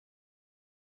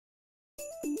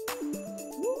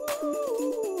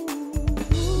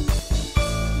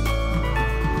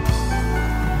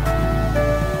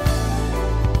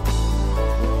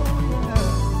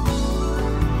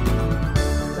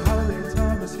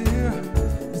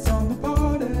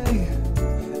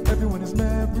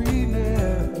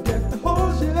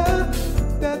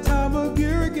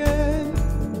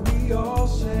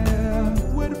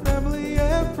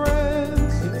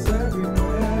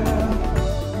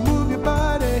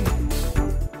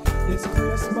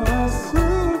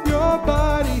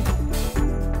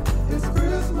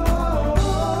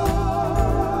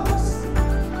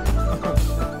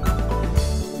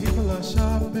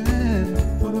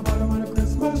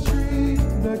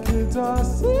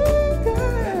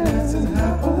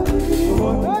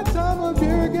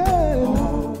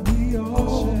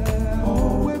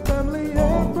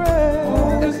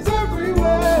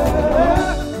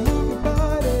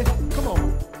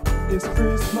It's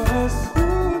Christmas.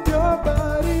 Move your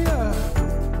body up.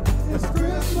 It's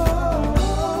Christmas.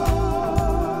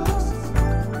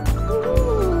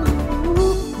 Ooh,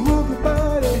 move your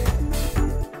body.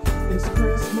 It's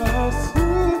Christmas.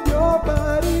 Move your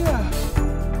body up.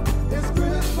 It's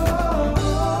Christmas.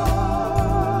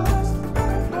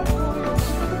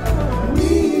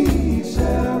 We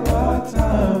share our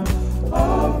time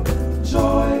of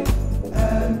joy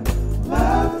and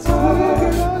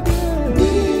laughter. We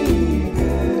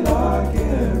get our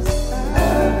gifts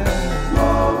and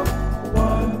love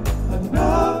one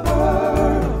another.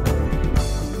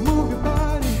 Move your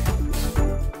body.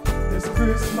 It's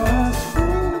Christmas.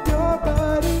 Move your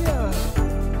body up.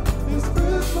 It's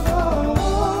Christmas.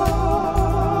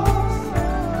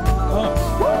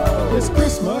 It's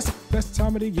Christmas, best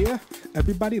time of the year.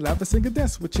 Everybody laugh and sing and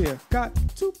dance with cheer. Got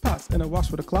 2 pots and a wash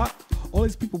with a clock. All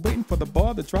these people waiting for the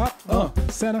ball to drop.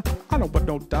 Santa, I don't want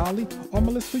no dolly. All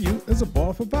my list for you is a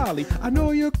ball for volley. I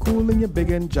know you're cool and you're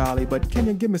big and jolly, but can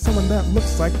you give me someone that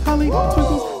looks like Holly?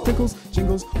 Twinkles, tinkles,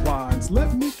 jingles, wands.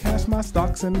 Let me cash my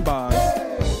stocks and bonds.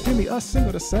 Give me a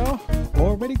single to sell.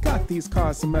 Already got these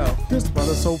cards to mail. This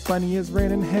brother's so funny, it's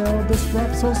raining hell. This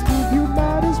rap so smooth, you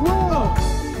might as well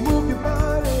move your body.